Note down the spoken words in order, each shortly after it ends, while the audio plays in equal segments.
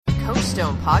Coach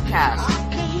Stone podcast.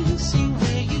 I can't see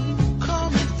where you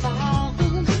coming from,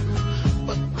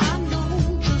 but I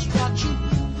know just what you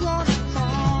running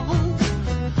from.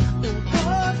 And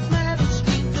what matters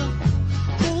either,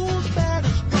 who's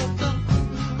baddest brother,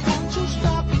 won't you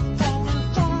stop it falling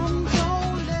from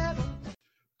your level?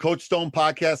 Coach Stone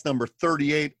podcast number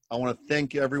 38. I want to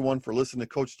thank everyone for listening to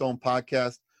Coach Stone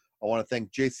podcast. I want to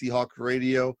thank JC Hawk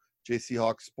Radio, JC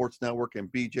Hawk Sports Network, and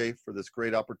BJ for this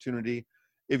great opportunity.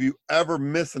 If you ever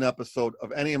miss an episode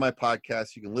of any of my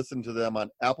podcasts, you can listen to them on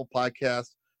Apple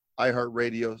Podcasts,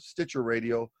 iHeartRadio, Stitcher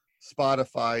Radio,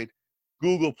 Spotify,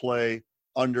 Google Play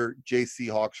under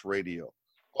JC Hawks Radio.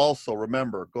 Also,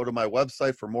 remember, go to my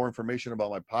website for more information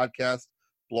about my podcast,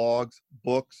 blogs,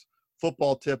 books,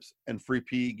 football tips, and free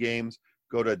PE games.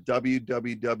 Go to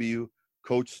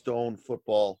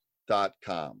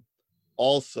www.coachstonefootball.com.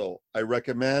 Also, I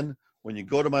recommend when you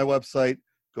go to my website,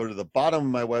 go to the bottom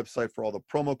of my website for all the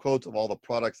promo codes of all the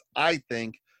products I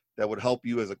think that would help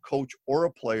you as a coach or a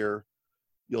player.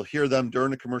 You'll hear them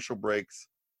during the commercial breaks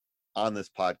on this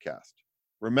podcast.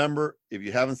 Remember, if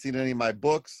you haven't seen any of my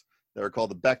books that are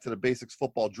called the Back to the Basics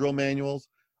Football Drill Manuals,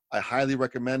 I highly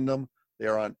recommend them. They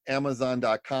are on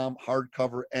Amazon.com,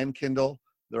 hardcover and Kindle.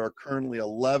 There are currently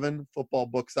 11 football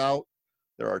books out.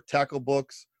 There are tackle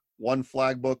books, one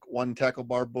flag book, one tackle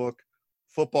bar book,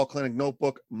 football clinic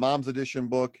notebook, mom's edition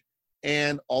book,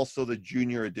 and also the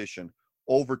junior edition.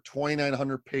 Over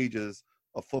 2,900 pages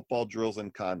of football drills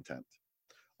and content.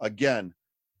 Again,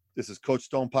 this is Coach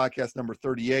Stone podcast number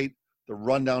 38. The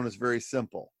rundown is very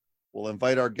simple. We'll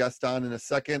invite our guest on in a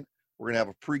second. We're going to have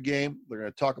a pregame. They're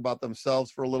going to talk about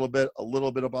themselves for a little bit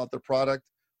about their product.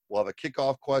 We'll have a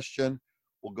kickoff question.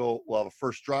 We'll have a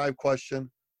first drive question.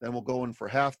 Then we'll go in for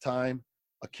halftime,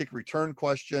 a kick return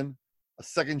question, a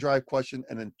second drive question,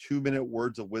 and then 2-minute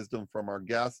words of wisdom from our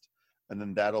guest. And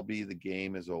then that'll be the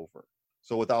game is over.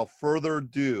 So without further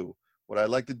ado, what I'd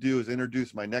like to do is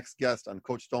introduce my next guest on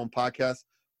Coach Stone podcast,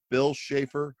 Bill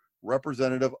Shafer,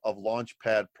 representative of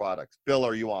Launchpad Products. Bill,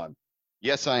 are you on?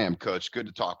 Yes, I am, Coach. Good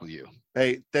to talk with you.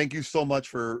 Hey, thank you so much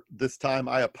for this time.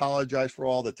 I apologize for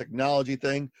all the technology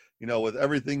thing. You know, with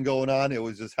everything going on, it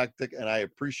was just hectic, and I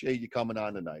appreciate you coming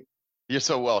on tonight. You're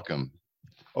so welcome.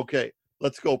 Okay,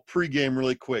 let's go pregame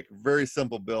really quick. Very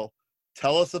simple, Bill.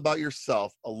 Tell us about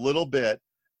yourself a little bit,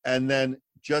 and then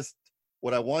just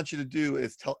what I want you to do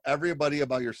is tell everybody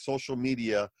about your social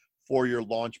media for your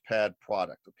Launchpad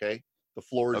product, okay? The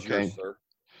floor is yours, sir.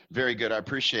 Very good. I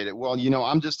appreciate it. Well,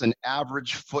 I'm just an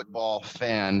average football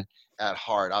fan at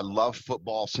heart. I love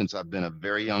football since I've been a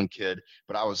very young kid,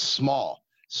 but I was smaller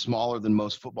than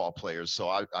most football players. So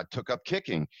I took up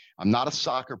kicking. I'm not a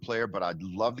soccer player, but I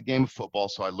love the game of football.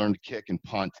 So I learned to kick and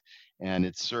punt, and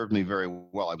it served me very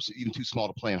well. I was even too small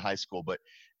to play in high school, but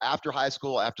after high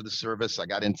school, after the service, I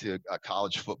got into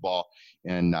college football,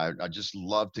 and I just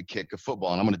love to kick a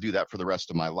football, and I'm going to do that for the rest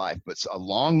of my life. But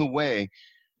along the way,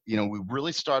 we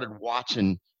really started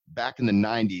watching back in the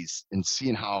 90s and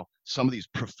seeing how some of these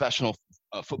professional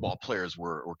football players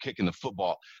were kicking the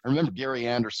football. I remember Gary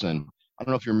Anderson. I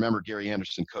don't know if you remember Gary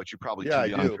Anderson, Coach. You're probably too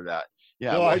young for that.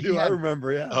 Yeah, no, I do. I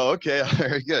remember, yeah. Oh, okay.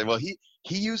 Very good. Well, he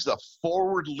used a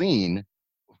forward lean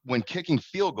when kicking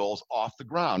field goals off the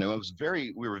ground. And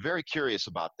we were very curious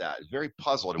about that. Very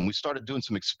puzzled. And we started doing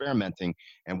some experimenting.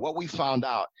 And what we found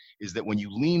out is that when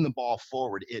you lean the ball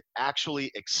forward, it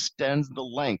actually extends the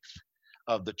length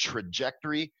of the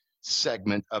trajectory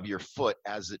segment of your foot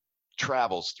as it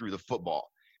travels through the football.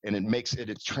 And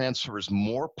it transfers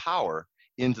more power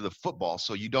into the football.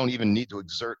 So you don't even need to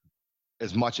exert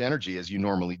as much energy as you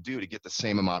normally do to get the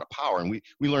same amount of power. And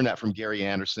we learned that from Gary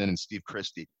Anderson and Steve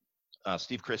Christie.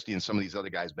 Steve Christie and some of these other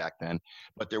guys back then,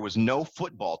 but there was no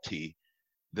football tee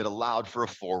that allowed for a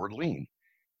forward lean.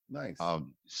 Nice.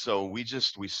 So we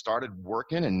started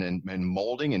working and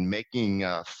molding and making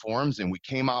forms, and we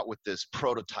came out with this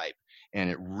prototype, and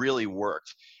it really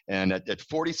worked. And at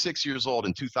 46 years old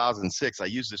in 2006, I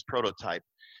used this prototype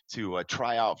to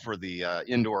try out for the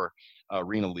indoor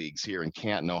arena leagues here in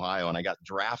Canton, Ohio, and I got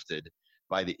drafted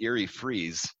by the Erie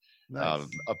Freeze. Nice.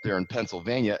 Up there in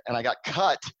Pennsylvania, and I got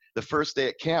cut the first day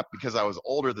at camp because I was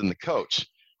older than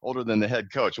the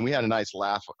head coach, and we had a nice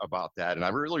laugh about that. And I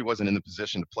really wasn't in the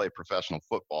position to play professional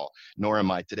football, nor am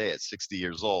I today at 60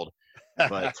 years old.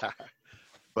 But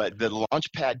the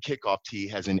Launchpad kickoff tee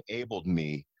has enabled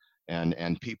me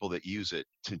and people that use it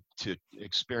to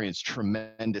experience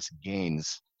tremendous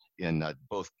gains in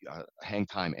both hang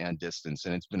time and distance.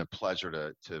 And it's been a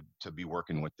pleasure to be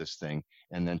working with this thing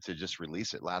and then to just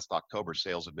release it. Last October,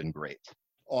 sales have been great.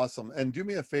 Awesome. And do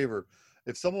me a favor,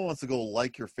 if someone wants to go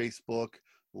like your Facebook,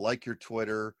 like your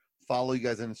Twitter, follow you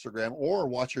guys on Instagram or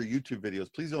watch your YouTube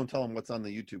videos. Please don't tell them what's on the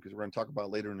YouTube because we're going to talk about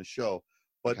it later in the show.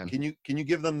 But Okay. can you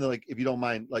give them the, like, if you don't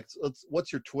mind, like,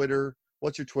 what's your Twitter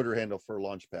handle for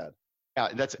Launchpad?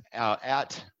 That's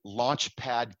at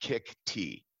Launchpad Kick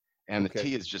T, and the Okay.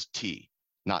 T is just T,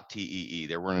 not TEE.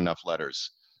 There weren't enough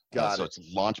letters. Got so it.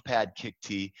 it's Launchpad Kick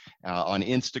T. On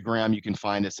Instagram, you can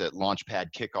find us at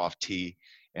Launchpad Kickoff T,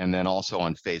 and then also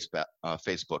on Facebook at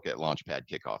Launchpad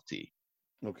Kickoff T.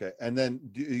 Okay. And then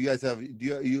do you guys have,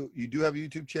 you do have a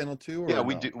YouTube channel too? Or Yeah,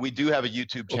 no? we do have a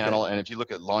YouTube channel, Okay. and if you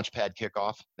look at Launchpad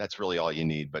Kickoff, that's really all you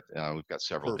need. But we've got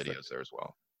several Perfect. videos there as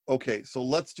well. Okay, so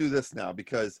let's do this now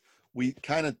because you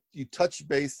touched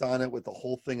base on it with the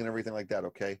whole thing and everything like that.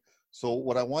 Okay, so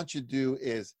what I want you to do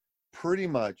is pretty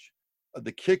much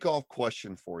the kickoff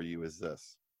question for you is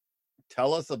this: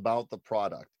 tell us about the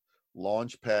product,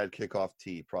 Launchpad Kickoff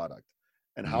T product,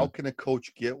 and how can a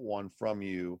coach get one from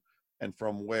you and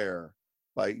from where,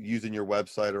 by using your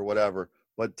website or whatever.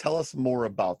 But tell us more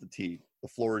about the T. The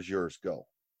floor is yours. Go.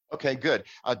 Okay, good.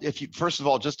 If you, first of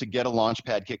all, just to get a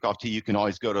Launchpad Kickoff Tee, you can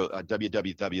always go to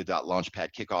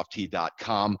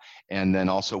www.launchpadkickoff.com, and then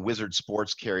also Wizard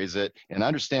Sports carries it. And I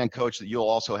understand, Coach, that you'll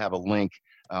also have a link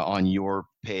on your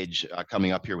page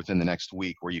coming up here within the next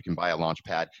week where you can buy a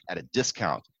Launchpad at a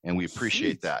discount, and we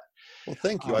appreciate Sweet. that. Well,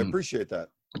 thank you. I appreciate that.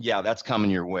 Yeah, that's coming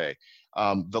your way.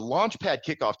 The Launchpad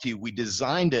Kickoff Tee, we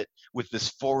designed it with this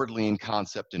forward lean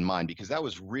concept in mind because that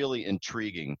was really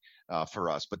intriguing for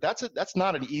us. But that's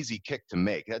not an easy kick to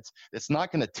make. It's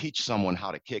not going to teach someone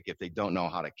how to kick if they don't know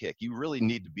how to kick. You really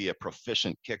need to be a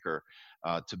proficient kicker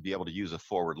to be able to use a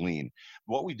forward lean.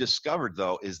 What we discovered,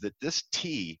 though, is that this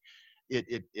tee,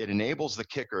 it enables the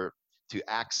kicker to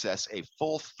access a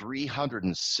full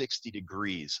 360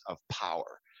 degrees of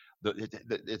power.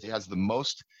 It has the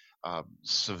most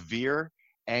severe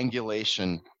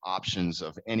angulation options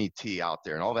of any tee out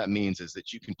there, and all that means is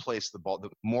that you can place the ball, the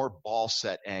more ball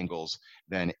set angles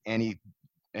than any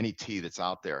tee that's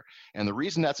out there. And the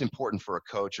reason that's important for a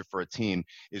coach or for a team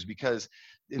is because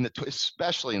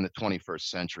especially in the 21st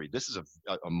century, this is a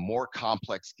more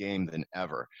complex game than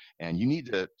ever, and you need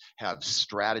to have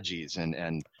strategies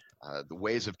and the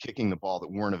ways of kicking the ball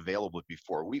that weren't available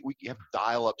before. We have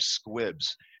dial-up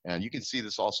squibs, and you can see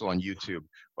this also on YouTube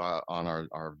on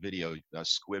our video,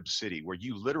 Squib City, where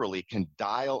you literally can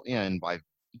dial in by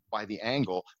the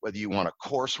angle, whether you want a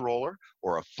coarse roller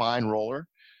or a fine roller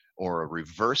or a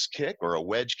reverse kick or a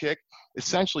wedge kick.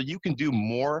 Essentially, you can do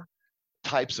more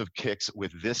types of kicks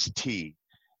with this tee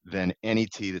than any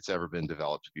tee that's ever been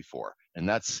developed before. And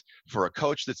that's for a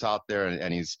coach that's out there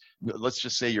and he's, let's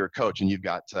just say you're a coach and you've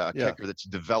got a kicker that's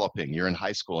developing, you're in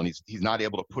high school and he's not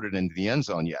able to put it into the end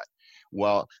zone yet.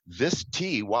 Well, this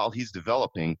tee, while he's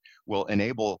developing, will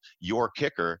enable your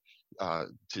kicker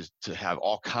to have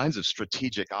all kinds of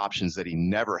strategic options that he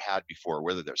never had before,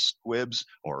 whether they're squibs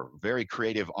or very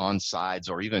creative onsides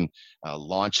or even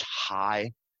launch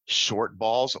high short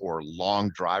balls or long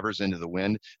drivers into the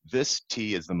wind. This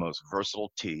tee is the most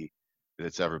versatile tee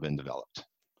that's ever been developed.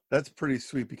 That's pretty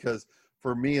sweet because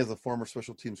for me as a former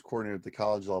special teams coordinator at the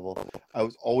college level, I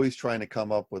was always trying to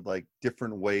come up with like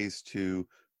different ways to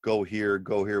go here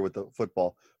with the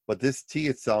football. But this tee,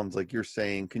 it sounds like you're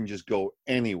saying, can just go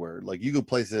anywhere. Like you could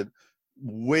place it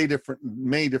many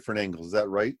different angles. Is that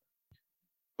right?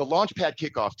 The Launchpad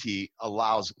Kickoff Tee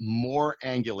allows more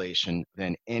angulation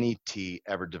than any tee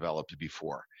ever developed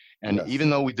before. And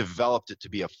even though we developed it to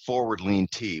be a forward lean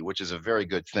tee, which is a very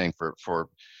good thing for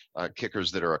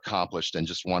kickers that are accomplished and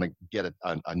just want to get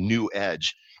a new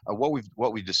edge,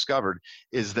 what we discovered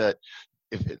is that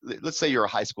let's say you're a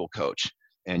high school coach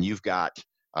and you've got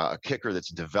a kicker that's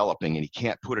developing and he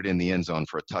can't put it in the end zone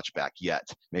for a touchback yet.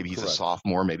 Maybe he's a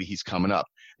sophomore, maybe he's coming up.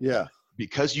 Yeah.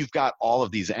 Because you've got all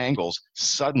of these angles,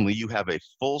 suddenly you have a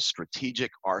full strategic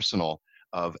arsenal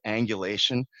of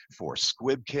angulation for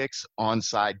squib kicks,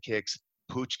 onside kicks,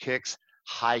 pooch kicks,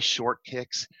 high short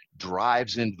kicks,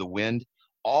 drives into the wind,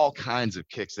 all kinds of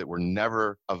kicks that were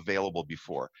never available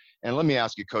before. And let me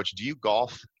ask you, Coach, do you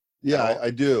golf? Yeah,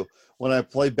 I do. When I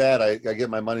play bad, I get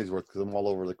my money's worth because I'm all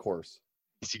over the course.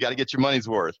 So you got to get your money's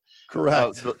worth.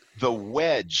 Correct. The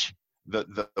wedge,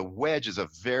 the wedge is a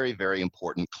very, very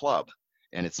important club.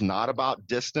 And it's not about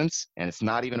distance, and it's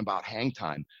not even about hang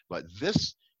time. But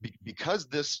because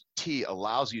this tee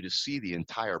allows you to see the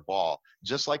entire ball,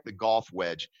 just like the golf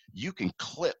wedge, you can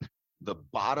clip the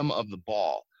bottom of the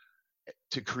ball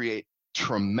to create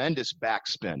tremendous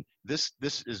backspin. This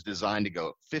is designed to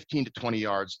go 15 to 20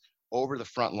 yards over the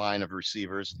front line of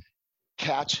receivers,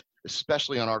 catch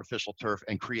especially on artificial turf,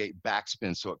 and create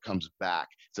backspin so it comes back.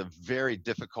 It's a very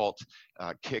difficult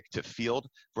kick to field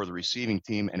for the receiving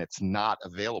team, and it's not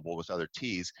available with other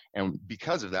tees. And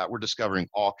because of that, we're discovering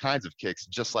all kinds of kicks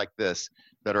just like this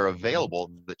that are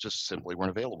available that just simply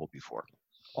weren't available before.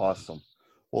 Awesome.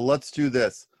 Well, let's do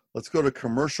this. Let's go to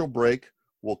commercial break.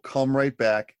 We'll come right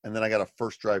back, and then I got a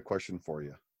first drive question for you.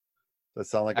 Does that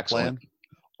sound like Excellent. a plan?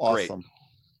 Awesome. Great.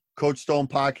 Coach Stone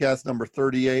podcast number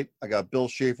 38. I got Bill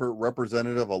Shafer,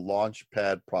 representative of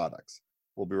Launchpad Products.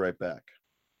 We'll be right back.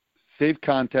 Safe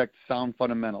contact, sound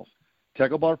fundamentals.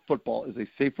 Tackle bar football is a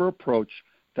safer approach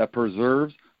that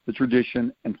preserves the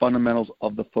tradition and fundamentals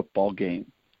of the football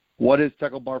game. What is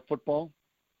tackle bar football?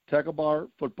 Tackle bar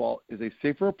football is a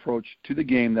safer approach to the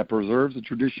game that preserves the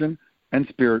tradition and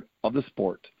spirit of the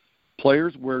sport.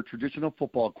 Players wear traditional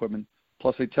football equipment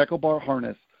plus a tackle bar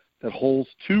harness that holds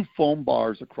 2 foam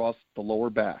bars across the lower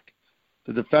back.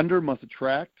 The defender must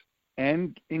attract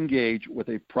and engage with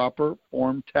a proper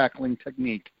form tackling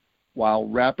technique while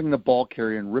wrapping the ball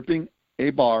carrier and ripping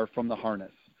a bar from the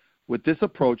harness. With this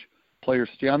approach, players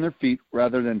stay on their feet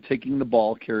rather than taking the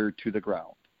ball carrier to the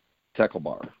ground. Tackle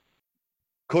bar.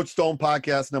 Coach Stone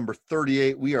podcast number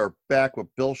 38. We are back with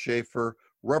Bill Shafer,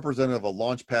 representative of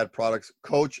Launchpad Products.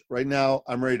 Coach, right now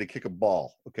I'm ready to kick a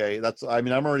ball. Okay,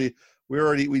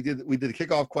 we did a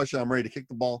kickoff question. I'm ready to kick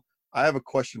the ball. I have a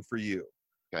question for you.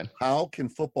 Okay. How can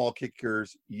football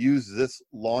kickers use this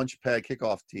Launchpad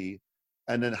kickoff tee,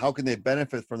 and then how can they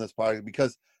benefit from this product?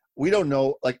 Because we don't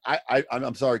know. Like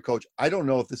I'm sorry, Coach. I don't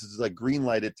know if this is like green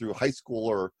lighted through high school,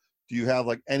 or do you have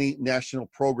like any national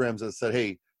programs that said,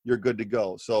 hey, you're good to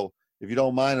go? So if you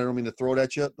don't mind, I don't mean to throw it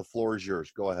at you. The floor is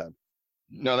yours. Go ahead.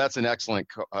 No, that's an excellent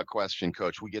question,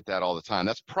 Coach. We get that all the time.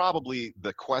 That's probably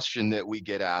the question that we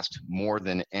get asked more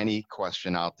than any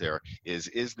question out there is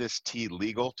this tee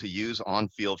legal to use on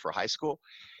field for high school?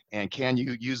 And can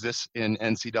you use this in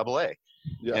NCAA?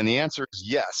 Yeah. And the answer is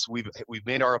yes. We've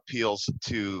made our appeals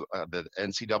to the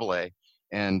NCAA,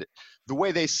 and the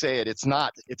way they say it, it's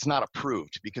not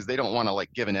approved because they don't want to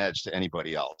like give an edge to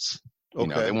anybody else. You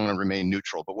know, they want to remain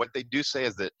neutral. But what they do say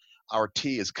is that our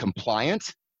tee is compliant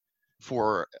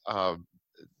for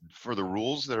the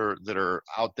rules that are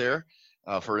out there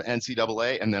for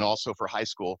NCAA, and then also for high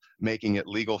school, making it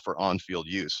legal for on-field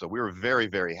use. So we were very,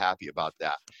 very happy about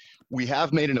that. We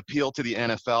have made an appeal to the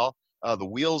NFL. The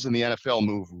wheels in the NFL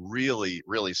move really,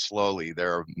 really slowly.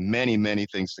 There are many, many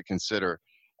things to consider.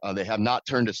 They have not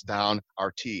turned us down.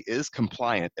 Our tee is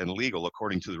compliant and legal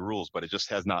according to the rules, but it just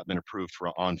has not been approved for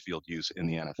on-field use in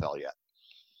the NFL yet.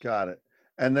 Got it.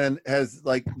 And then has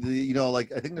like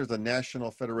I think there's a national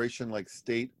federation, like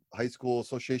state high school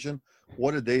association.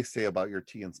 What did they say about your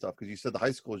tee and stuff? Because you said the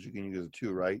high schools you can use it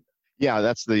too, right? Yeah,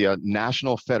 that's the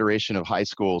National Federation of High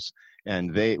Schools,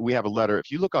 and we have a letter.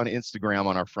 If you look on Instagram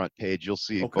on our front page, you'll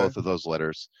see both of those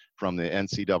letters from the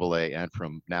NCAA and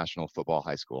from National Football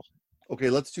High School. Okay,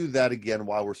 let's do that again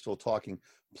while we're still talking,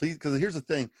 please. Because here's the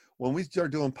thing: when we start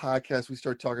doing podcasts, we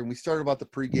start about the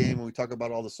pregame and we talk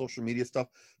about all the social media stuff.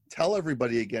 Tell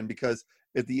everybody again, because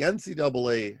if the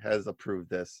NCAA has approved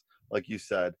this, like you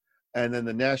said, and then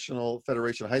the National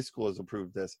Federation of High School has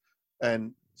approved this,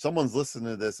 and someone's listening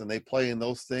to this and they play in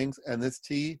those things, and this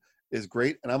tee is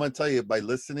great. And I'm going to tell you, by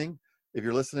listening, if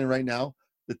you're listening right now,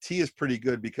 the tee is pretty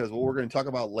good, because what we're going to talk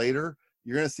about later,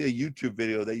 you're going to see a YouTube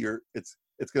video that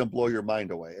it's going to blow your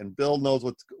mind away. And Bill knows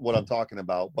what I'm talking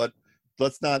about, but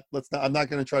let's not, I'm not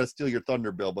going to try to steal your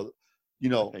thunder, Bill, but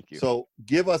Thank you. So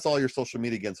give us all your social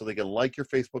media again, so they can like your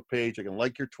Facebook page, they can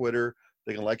like your Twitter,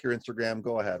 they can like your Instagram.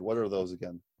 Go ahead. What are those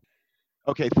again?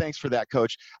 Okay, thanks for that,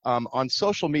 Coach. On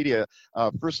social media,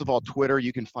 first of all, Twitter,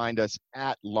 you can find us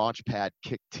at Launchpad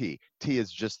Kick T. T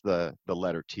is just the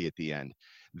letter T at the end.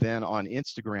 Then on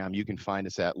Instagram, you can find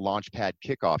us at Launchpad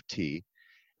Kickoff T,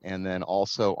 and then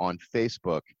also on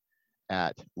Facebook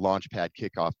at Launchpad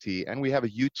Kickoff T. And we have a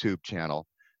YouTube channel,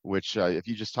 which if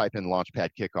you just type in Launchpad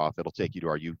Kickoff, it'll take you to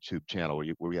our YouTube channel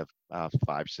where we have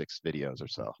 5-6 videos or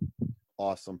so.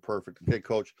 Awesome. Perfect. Okay,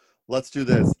 Coach, let's do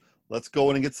this. Let's go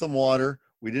in and get some water.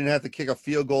 We didn't have to kick a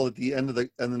field goal at the end of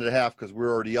the half because we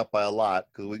were already up by a lot.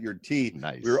 Because with your tee,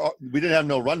 nice. we didn't have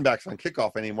no run backs on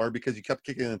kickoff anymore because you kept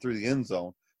kicking it through the end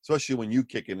zone, especially when you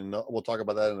kick it. And we'll talk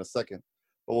about that in a second.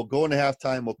 But we'll go into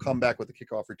halftime. We'll come back with the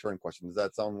kickoff return question. Does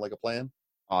that sound like a plan?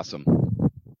 Awesome.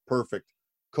 Perfect.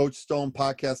 Coach Stone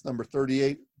podcast number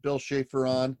 38. Bill Shafer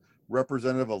on,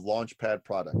 representative of Launchpad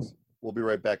Products. We'll be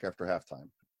right back after halftime.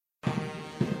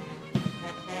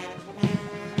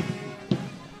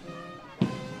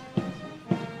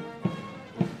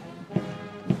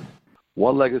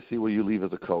 What legacy will you leave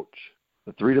as a coach?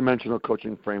 The three-dimensional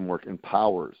coaching framework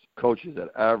empowers coaches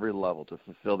at every level to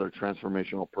fulfill their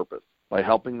transformational purpose by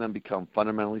helping them become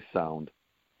fundamentally sound,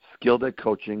 skilled at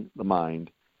coaching the mind,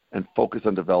 and focused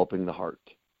on developing the heart.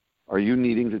 Are you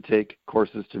needing to take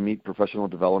courses to meet professional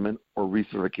development or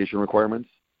recertification requirements?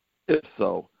 If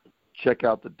so, check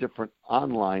out the different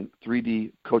online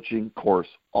 3D coaching course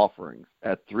offerings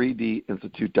at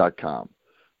 3dinstitute.com.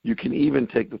 You can even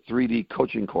take the 3D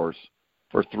coaching course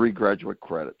for 3 graduate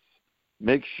credits.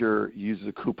 Make sure you use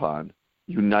the coupon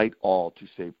UNITEALL to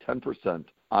save 10%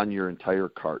 on your entire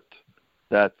cart.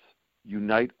 That's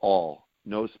UNITEALL,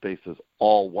 no spaces,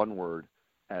 all one word,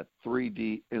 at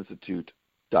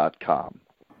 3dinstitute.com.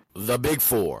 The Big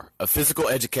Four, a physical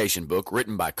education book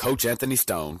written by Coach Anthony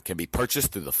Stone, can be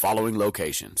purchased through the following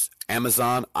locations: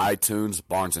 Amazon, iTunes,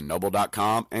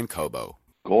 BarnesandNoble.com, and Kobo.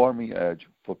 Go Army Edge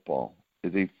Football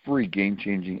is a free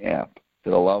game-changing app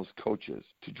that allows coaches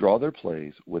to draw their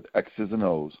plays with X's and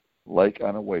O's like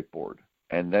on a whiteboard,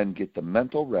 and then get the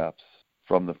mental reps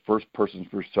from the first person's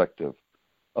perspective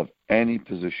of any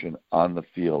position on the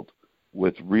field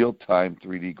with real-time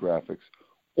 3D graphics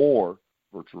or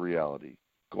virtual reality.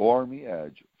 Go Army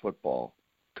Edge Football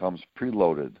comes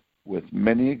preloaded with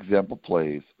many example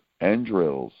plays and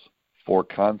drills for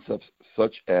concepts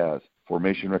such as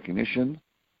formation recognition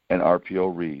and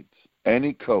RPO reads.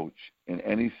 Any coach in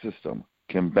any system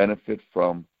can benefit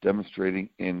from demonstrating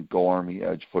in Go Army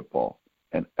Edge Football,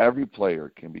 and every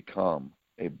player can become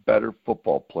a better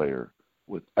football player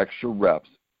with extra reps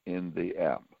in the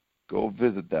app. Go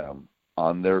visit them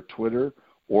on their Twitter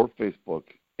or Facebook.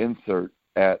 Insert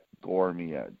at Go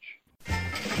Army Edge.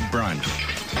 Brunch,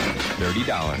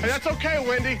 $30. Hey, that's okay,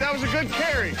 Wendy. That was a good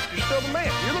carry. You're still the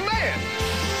man. You're the man.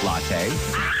 Latte,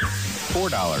 $4.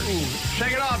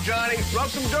 Shake it off, Johnny. Rub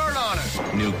some dirt on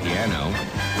it. New piano,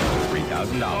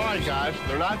 $3,000. All right, guys.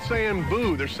 They're not saying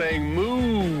boo. They're saying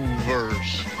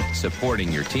movers.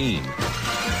 Supporting your team.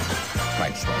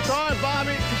 Priceless. It's all right,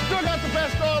 Bobby. You still got the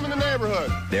best arm in the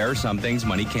neighborhood. There are some things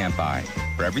money can't buy.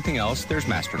 For everything else, there's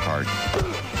MasterCard.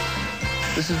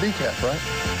 This is decaf, right?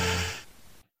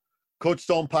 Coach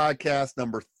Stone Podcast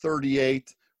number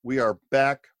 38. We are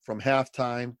back from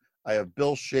halftime. I have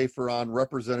Bill Shafer on,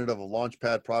 representative of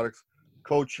Launchpad Products.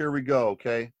 Coach, here we go,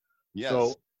 okay? Yes.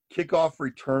 So, kickoff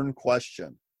return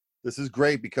question. This is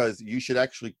great because you should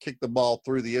actually kick the ball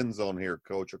through the end zone here,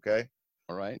 Coach, okay?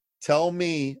 All right. Tell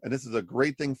me, and this is a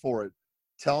great thing for it,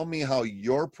 tell me how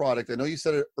your product, I know you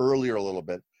said it earlier a little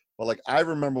bit, but like I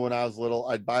remember when I was little,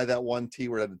 I'd buy that one tee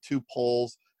where it had the 2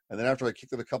 poles, and then after I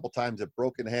kicked it a couple times, it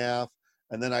broke in half.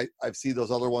 And then I've seen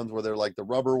those other ones where they're like the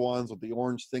rubber ones with the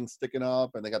orange thing sticking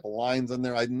up, and they got the lines in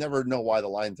there. I never know why the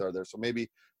lines are there. So maybe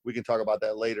we can talk about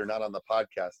that later, not on the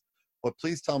podcast. But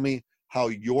please tell me how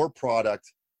your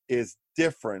product is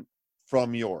different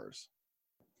from yours.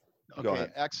 Go Okay,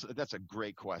 ahead. excellent. That's a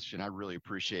great question. I really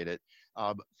appreciate it.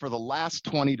 For the last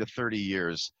 20 to 30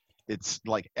 years, it's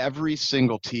like every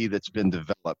single tee that's been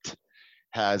developed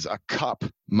has a cup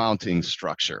mounting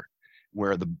structure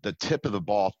where the tip of the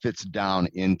ball fits down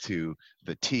into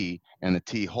the tee and the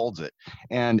tee holds it.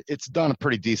 And it's done a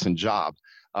pretty decent job,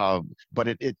 but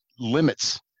it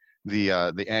limits the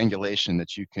angulation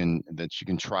that you can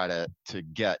try to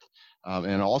get.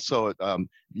 And also,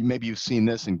 maybe you've seen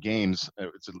this in games.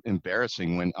 It's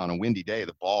embarrassing when on a windy day,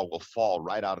 the ball will fall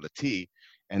right out of the tee.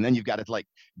 And then you've got to like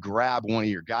grab one of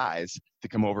your guys to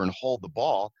come over and hold the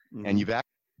ball. Mm-hmm. And you've actually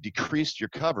decreased your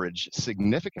coverage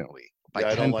significantly. By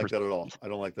I 10%. don't like that at all. I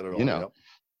don't like that at all. You know, Yep.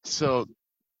 So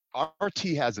our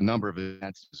tee has a number of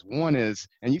advantages. One is,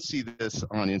 and you see this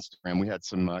on Instagram, we had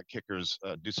some kickers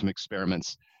do some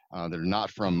experiments that are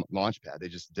not from Launchpad. They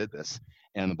just did this,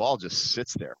 and the ball just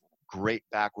sits there. Great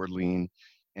backward lean,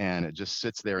 and it just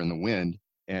sits there in the wind.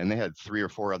 And they had 3 or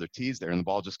 4 other tees there, and the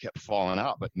ball just kept falling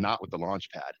out, but not with the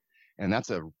Launchpad. And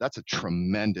that's a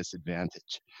tremendous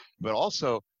advantage. But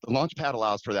also, the Launchpad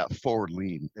allows for that forward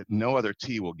lean that no other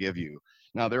tee will give you.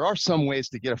 Now, there are some ways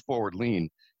to get a forward lean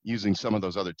using some of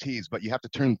those other tees, but you have to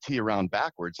turn the tee around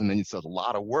backwards, and then it's a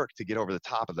lot of work to get over the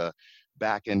top of the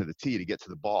back end of the tee to get to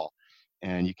the ball.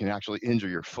 And you can actually injure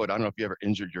your foot. I don't know if you ever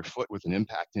injured your foot with an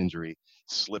impact injury,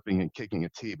 slipping and kicking a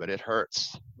tee, but it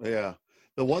hurts. Yeah.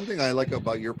 The one thing I like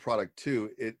about your product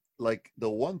too, the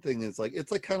one thing is like,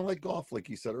 it's like kind of like golf, like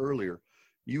you said earlier.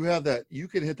 You have that, you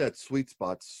can hit that sweet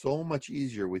spot so much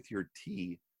easier with your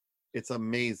tee. It's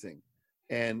amazing.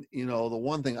 And, you know, the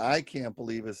one thing I can't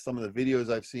believe is some of the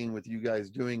videos I've seen with you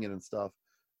guys doing it and stuff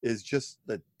is just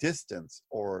the distance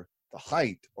or the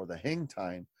height or the hang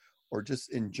time or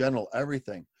just in general,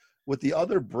 everything. With the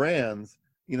other brands,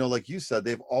 you know, like you said,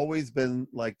 they've always been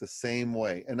like the same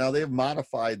way. And now they've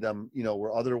modified them, you know,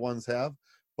 where other ones have.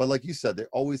 But like you said, they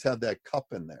always have that cup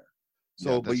in there.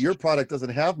 So, Yeah, but your product doesn't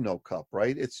have no cup,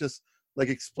 right? It's just like,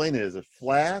 explain it. Is it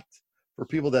flat? For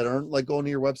people that aren't like going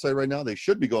to your website right now, they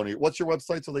should be going to your, what's your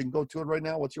website so they can go to it right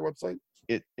now? What's your website?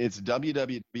 It's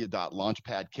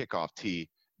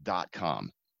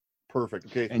www.launchpadkickoff.com. Perfect.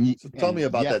 Okay. And so tell me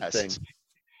about that thing.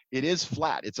 It is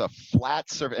flat. It's a flat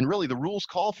surface. And really the rules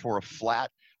call for a flat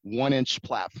 1-inch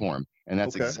platform. And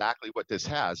that's exactly what this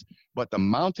has. But the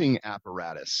mounting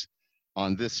apparatus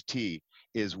on this tee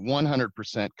is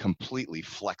 100% completely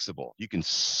flexible. You can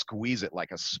squeeze it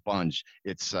like a sponge.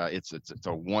 It's a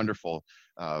wonderful,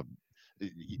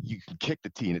 you can kick the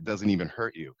tee and it doesn't even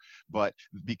hurt you. But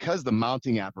because the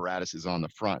mounting apparatus is on the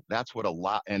front, that's what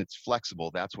and it's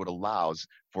flexible, that's what allows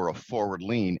for a forward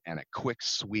lean and a quick,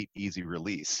 sweet, easy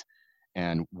release.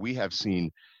 And we have seen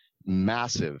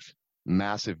massive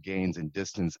gains in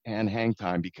distance and hang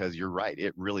time, because you're right,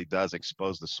 it really does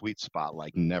expose the sweet spot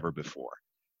like never before.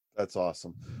 That's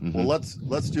awesome. Well, let's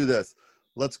do this.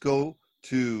 Let's go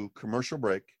to commercial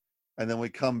break, and then we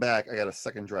come back. I got a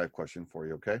second drive question for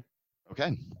you. Okay.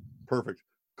 Okay. Perfect.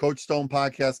 Coach Stone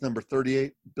podcast number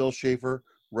 38, Bill Shafer,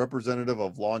 representative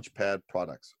of Launchpad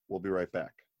Products. We'll be right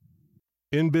back.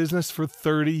 In business for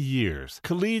 30 years,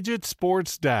 Collegiate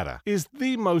Sports Data is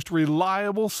the most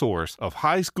reliable source of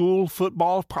high school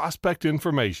football prospect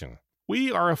information.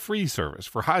 We are a free service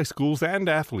for high schools and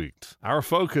athletes. Our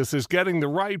focus is getting the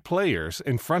right players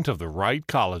in front of the right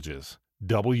colleges.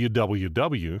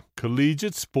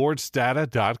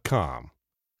 www.collegiatesportsdata.com.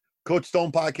 Coach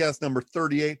Stone podcast number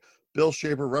 38, Bill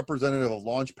Shafer, representative of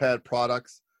Launchpad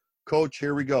Products. Coach,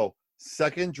 here we go.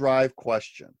 Second drive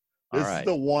question. This is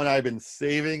the one I've been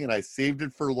saving, and I saved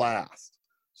it for last.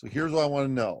 So here's what I want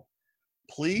to know.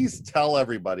 Please tell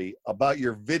everybody about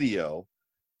your video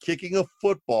kicking a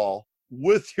football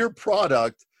with your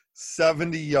product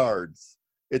 70 yards.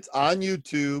 It's on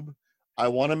YouTube. I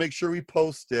want to make sure we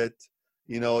post it.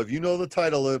 You know, if you know the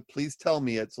title of it, please tell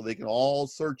me it so they can all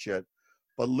search it.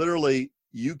 But literally,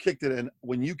 you kicked it, and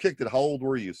when you kicked it, how old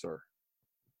were you, sir?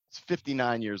 It's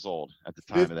 59 years old at the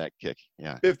time of that kick.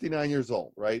 Yeah. 59 years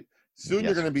old, right? Soon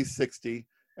you're going to be 60.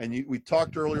 And we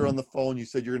talked earlier on the phone. You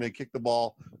said you're going to kick the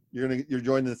ball. You're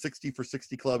joining the 60 for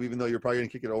 60 club, even though you're probably going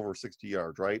to kick it over 60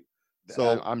 yards, right?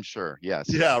 So I'm sure.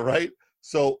 Yes. Yeah. Right.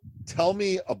 So tell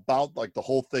me about like the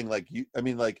whole thing. Like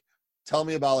tell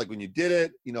me about like when you did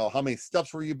it, you know, how many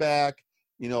steps were you back,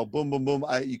 you know, boom, boom, boom.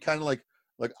 You kind of like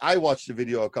I watched the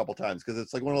video a couple times because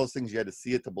it's like one of those things you had to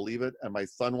see it to believe it. And my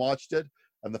son watched it.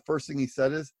 And the first thing he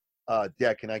said is,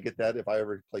 Dad, can I get that if I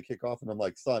ever play kickoff? And I'm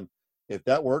like, son, if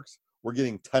that works, we're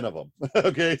getting 10 of them.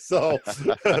 Okay. So,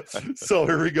 so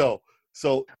here we go.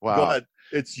 So Go ahead.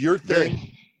 It's your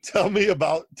thing. Tell me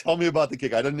about the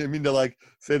kick. I didn't mean to like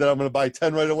say that I'm going to buy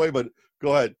 10 right away, but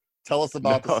go ahead. Tell us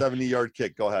about the 70-yard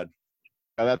kick. Go ahead.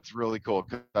 That's really cool.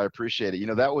 I appreciate it. You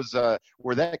know, that was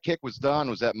where that kick was done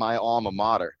was at my alma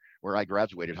mater, where I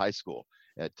graduated high school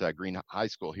at Green High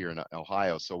School here in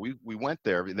Ohio. So we went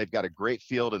there. They've got a great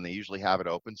field and they usually have it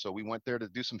open. So we went there to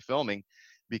do some filming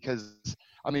because,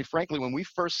 I mean, frankly, when we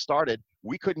first started,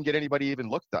 we couldn't get anybody even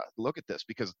look at this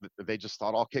because they just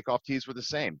thought all kickoff tees were the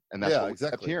same. And that's what we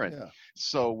kept hearing. Yeah.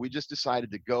 So we just decided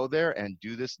to go there and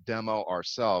do this demo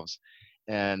ourselves.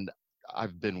 And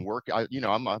I've been working,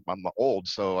 I'm old,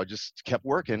 so I just kept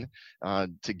working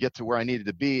to get to where I needed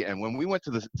to be. And when we went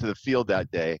to the field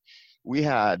that day, we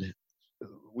had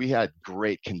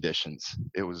great conditions.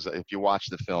 It was, if you watch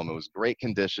the film, it was great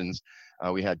conditions.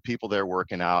 We had people there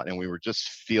working out and we were just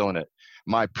feeling it.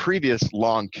 My previous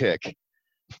long kick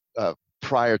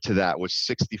prior to that was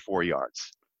 64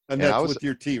 yards. And that's with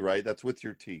your tee, right? That's with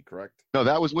your tee, correct? No,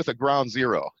 that was with a ground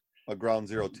zero. A ground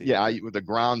zero tee. Yeah, with a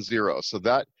ground zero. So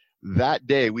that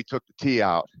day we took the tee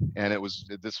out, and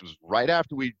this was right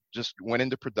after we just went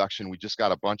into production. We just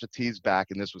got a bunch of tees back,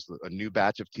 and this was a new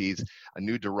batch of tees, a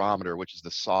new durometer, which is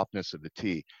the softness of the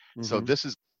tee. Mm-hmm. So this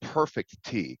is perfect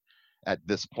tee at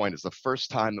this point. It's the first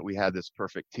time that we had this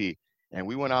perfect tee, and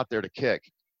we went out there to kick,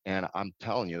 and I'm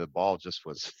telling you, the ball just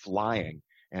was flying,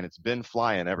 and it's been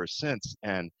flying ever since.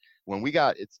 And when we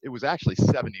got it was actually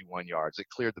 71 yards. It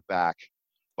cleared the back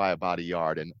by about a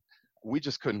yard, and we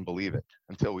just couldn't believe it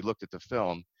until we looked at the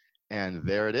film, and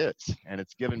there it is. And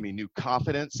it's given me new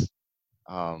confidence.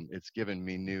 It's given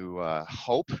me new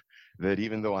hope that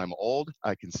even though I'm old,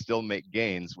 I can still make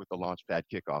gains with the Launchpad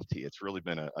kickoff tee. It's really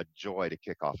been a joy to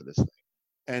kick off of this thing.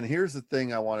 And here's the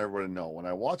thing I want everyone to know. When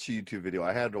I watch a YouTube video,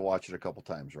 I had to watch it a couple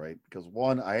times, right? Because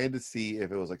one, I had to see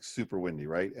if it was like super windy,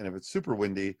 right? And if it's super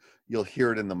windy, you'll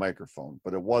hear it in the microphone,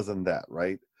 but it wasn't that,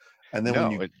 right? And then No,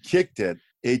 when you kicked it,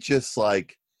 it just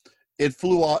like, it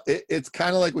flew off. It's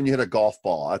kind of like when you hit a golf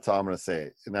ball. That's how I'm going to say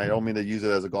it. And I don't mean to use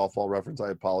it as a golf ball reference. I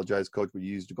apologize, Coach, but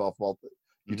you used a golf ball.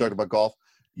 You talked about golf.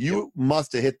 You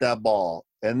must have hit that ball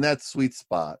in that sweet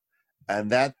spot,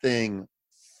 and that thing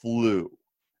flew.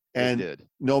 And it did.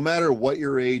 No matter what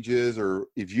your age is, or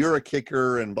if you're a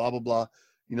kicker and blah, blah, blah,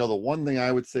 you know, the one thing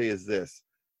I would say is this.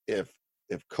 If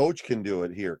Coach can do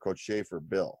it here, Coach Shafer,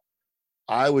 Bill,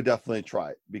 I would definitely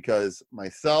try it, because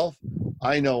myself,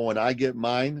 I know when I get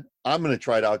mine, I'm going to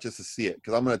try it out just to see it,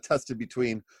 because I'm going to test it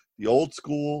between the old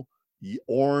school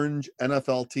orange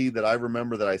NFL tee that I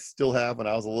remember that I still have when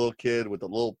I was a little kid, with the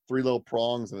little 3 little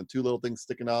prongs and the 2 little things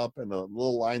sticking up and the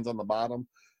little lines on the bottom.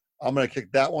 I'm going to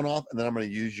kick that one off, and then I'm going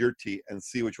to use your tee and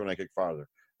see which one I kick farther.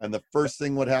 And the first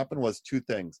thing what happened was 2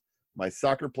 things. My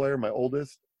soccer player, my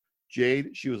oldest, Jade,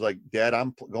 she was like, Dad,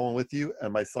 I'm going with you.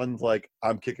 And my son's like,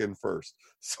 I'm kicking first.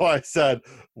 So I said,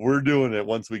 we're doing it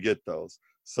once we get those.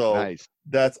 So Nice.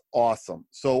 That's awesome.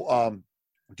 So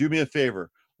do me a favor.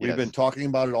 We've been talking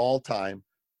about it all time.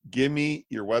 Give me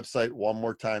your website one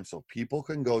more time so people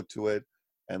can go to it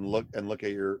and look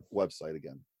at your website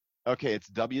again. Okay, it's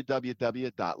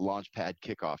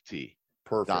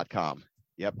www.launchpadkickoff.com.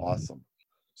 Yep. Awesome.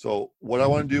 So what I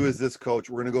want to do is this, Coach.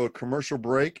 We're going to go to commercial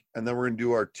break, and then we're going to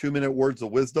do our 2-minute words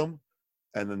of wisdom,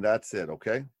 and then that's it,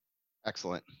 okay?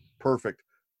 Excellent. Perfect.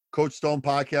 Coach Stone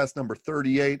podcast number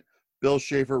 38, Bill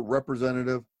Shafer,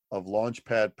 representative of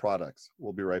Launchpad Products.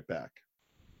 We'll be right back.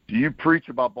 Do you preach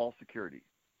about ball security?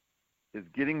 Is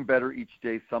getting better each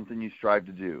day something you strive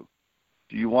to do?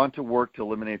 Do you want to work to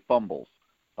eliminate fumbles?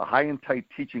 The High and Tight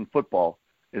Teaching Football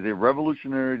is a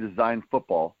revolutionary design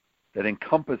football that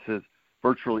encompasses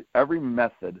virtually every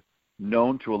method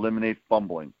known to eliminate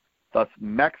fumbling, thus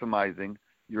maximizing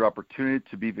your opportunity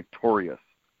to be victorious.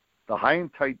 The High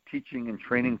and Tight Teaching and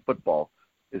Training Football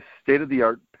is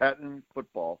state-of-the-art patented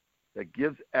football that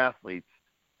gives athletes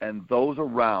and those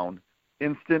around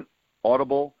instant,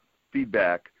 audible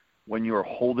feedback when you are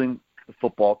holding the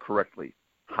football correctly,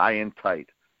 high and tight,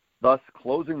 thus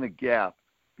closing the gap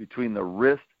between the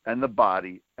wrist and the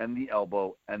body and the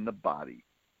elbow and the body.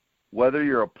 Whether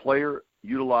you're a player,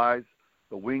 utilize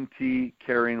the wing tee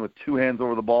carrying with 2 hands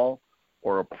over the ball,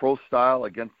 or a pro style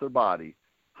against their body,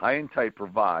 High and Tight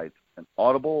provides an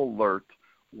audible alert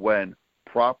when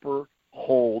proper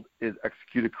hold is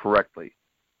executed correctly.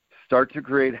 Start to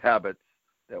create habits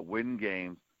that win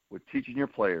games with teaching your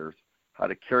players how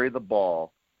to carry the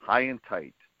ball high and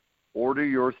tight. Order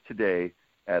yours today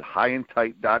at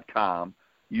highandtight.com.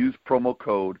 Use promo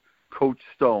code Coach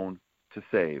Stone to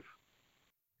save.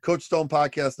 Coach Stone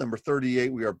podcast number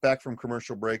 38. We are back from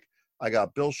commercial break. I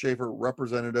got Bill Shafer,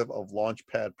 representative of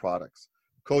Launchpad Products.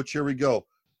 Coach, here we go.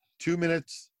 2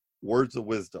 minutes, words of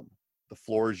wisdom. The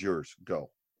floor is yours. Go.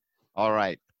 All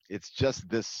right. It's just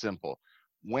this simple.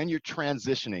 When you're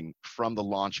transitioning from the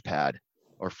launch pad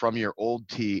or from your old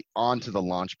tee onto the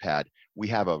launch pad, we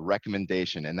have a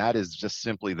recommendation, and that is just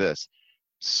simply this.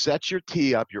 Set your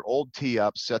tee up, your old tee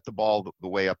up, set the ball the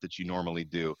way up that you normally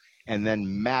do, and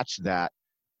then match that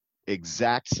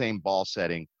exact same ball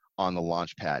setting on the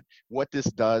launch pad. What this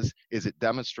does is it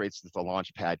demonstrates that the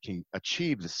launch pad can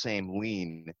achieve the same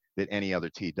lean that any other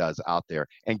tee does out there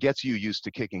and gets you used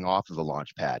to kicking off of the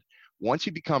launch pad. Once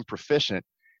you become proficient,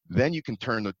 then you can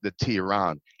turn the tee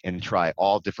around and try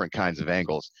all different kinds of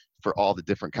angles for all the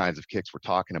different kinds of kicks we're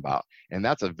talking about. And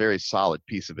that's a very solid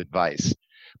piece of advice.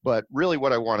 But really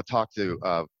what I want to talk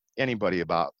to anybody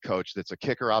about, Coach, that's a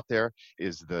kicker out there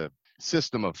is the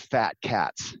system of fat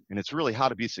cats. And it's really how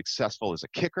to be successful as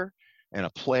a kicker and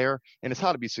a player, and it's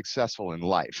how to be successful in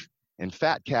life. And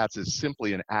fat cats is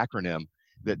simply an acronym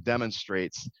that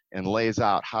demonstrates and lays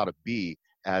out how to be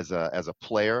as a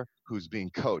player who's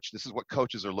being coached. This is what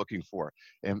coaches are looking for.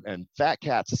 And fat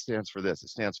cats stands for this. It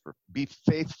stands for be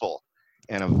faithful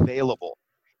and available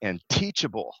and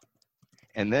teachable,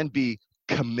 and then be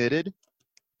committed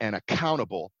and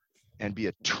accountable and be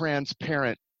a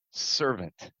transparent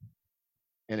servant.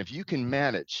 And if you can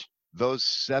manage those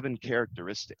 7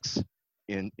 characteristics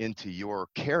into your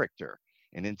character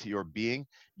and into your being,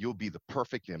 you'll be the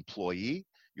perfect employee,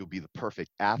 you'll be the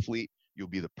perfect athlete, you'll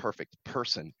be the perfect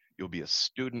person, you'll be a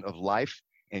student of life,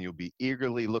 and you'll be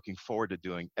eagerly looking forward to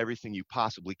doing everything you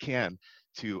possibly can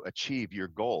to achieve your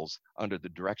goals under the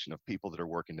direction of people that are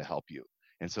working to help you.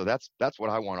 And so that's what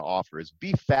I want to offer is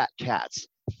be fat cats,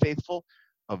 faithful,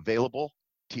 available,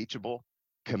 teachable,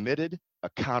 committed,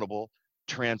 accountable,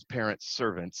 transparent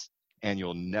servants, and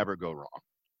you'll never go wrong.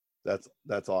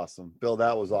 That's awesome. Bill,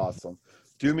 that was awesome.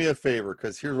 Do me a favor,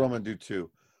 because here's what I'm going to do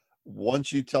too.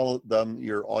 Once you tell them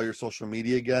all your social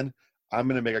media again, I'm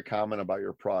going to make a comment about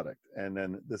your product. And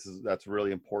then that's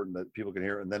really important that people can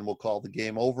hear. And then we'll call the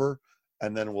game over,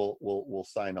 and then we'll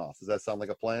sign off. Does that sound like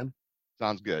a plan?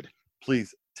 Sounds good.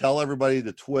 Please tell everybody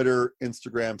the Twitter,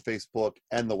 Instagram, Facebook,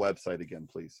 and the website again,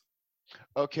 please.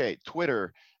 Okay.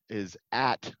 Twitter is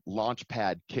at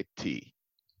LaunchpadKickT.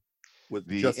 With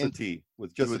just a T.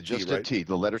 With just a T,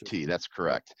 the letter T. That's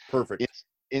correct. Perfect.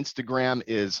 Instagram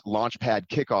is Launchpad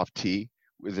Kickoff T,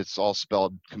 with it's all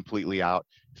spelled completely out.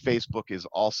 Facebook is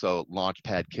also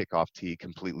Launchpad Kickoff T,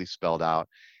 completely spelled out.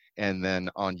 And then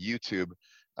on YouTube,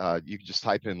 you can just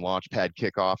type in Launchpad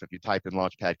Kickoff. If you type in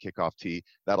Launchpad Kickoff T,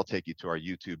 that'll take you to our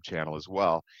YouTube channel as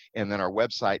well. And then our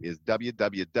website is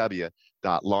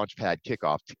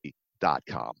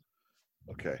www.launchpadkickoff.com.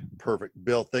 Okay, perfect.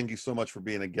 Bill, thank you so much for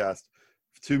being a guest.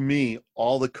 To me,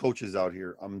 all the coaches out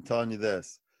here, I'm telling you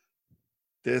this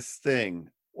thing,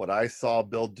 what I saw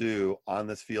Bill do on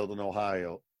this field in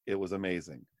Ohio, it was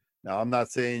amazing. Now, I'm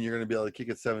not saying you're going to be able to kick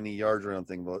it 70 yards or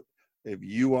anything, but if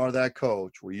you are that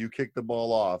coach where you kick the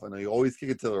ball off, and you always kick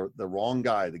it to the wrong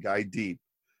guy, the guy deep,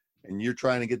 and you're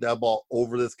trying to get that ball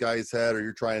over this guy's head, or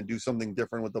you're trying to do something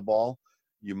different with the ball,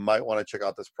 you might want to check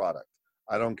out this product.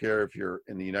 I don't care if you're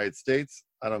in the United States.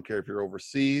 I don't care if you're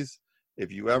overseas. If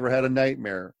you ever had a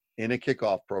nightmare in a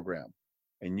kickoff program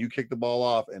and you kick the ball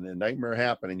off and a nightmare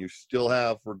happened and you still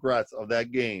have regrets of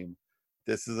that game,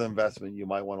 this is an investment you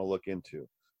might want to look into.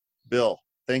 Bill,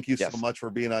 thank you so much for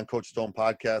being on Coach Stone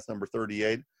Podcast number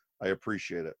 38. I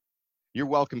appreciate it. You're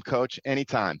welcome, Coach.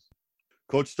 Anytime.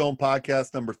 Coach Stone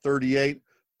Podcast number 38.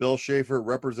 Bill Shafer,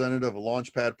 representative of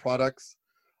Launchpad Products.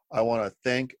 I want to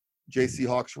thank JC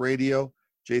Hawks Radio,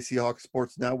 JC Hawks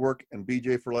Sports Network, and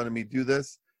BJ for letting me do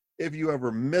this. If you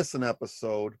ever miss an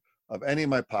episode of any of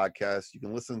my podcasts, you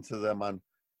can listen to them on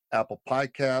Apple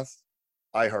Podcasts,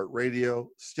 iHeartRadio,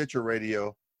 Stitcher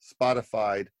Radio,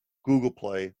 Spotify, Google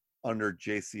Play, under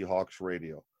JC Hawks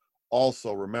Radio.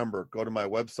 Also, remember, go to my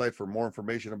website for more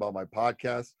information about my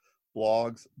podcasts,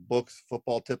 blogs, books,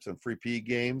 football tips, and free PE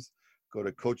games. Go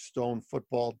to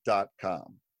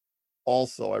CoachStoneFootball.com.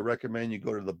 Also, I recommend you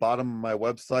go to the bottom of my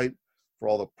website for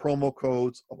all the promo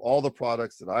codes of all the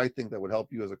products that I think that would help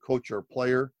you as a coach or a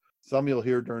player. Some you'll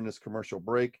hear during this commercial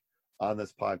break on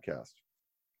this podcast.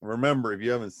 Remember, if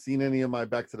you haven't seen any of my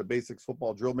Back to the Basics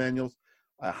football drill manuals,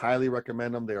 I highly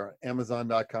recommend them. They are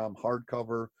Amazon.com,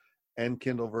 hardcover and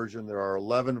Kindle version. There are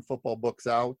 11 football books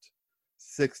out,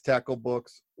 6 tackle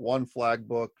books, 1 flag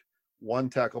book, 1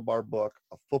 tackle bar book,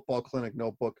 a football clinic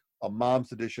notebook, a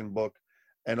mom's edition book,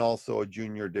 and also a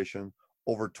junior edition.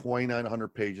 Over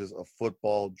 2,900 pages of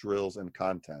football drills and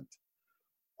content.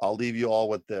 I'll leave you all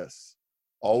with this.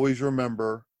 Always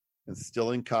remember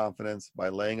instilling confidence by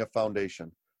laying a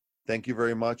foundation. Thank you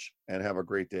very much and have a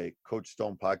great day. Coach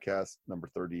Stone Podcast number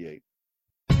 38.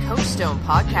 Coach Stone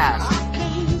Podcast. I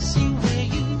can't see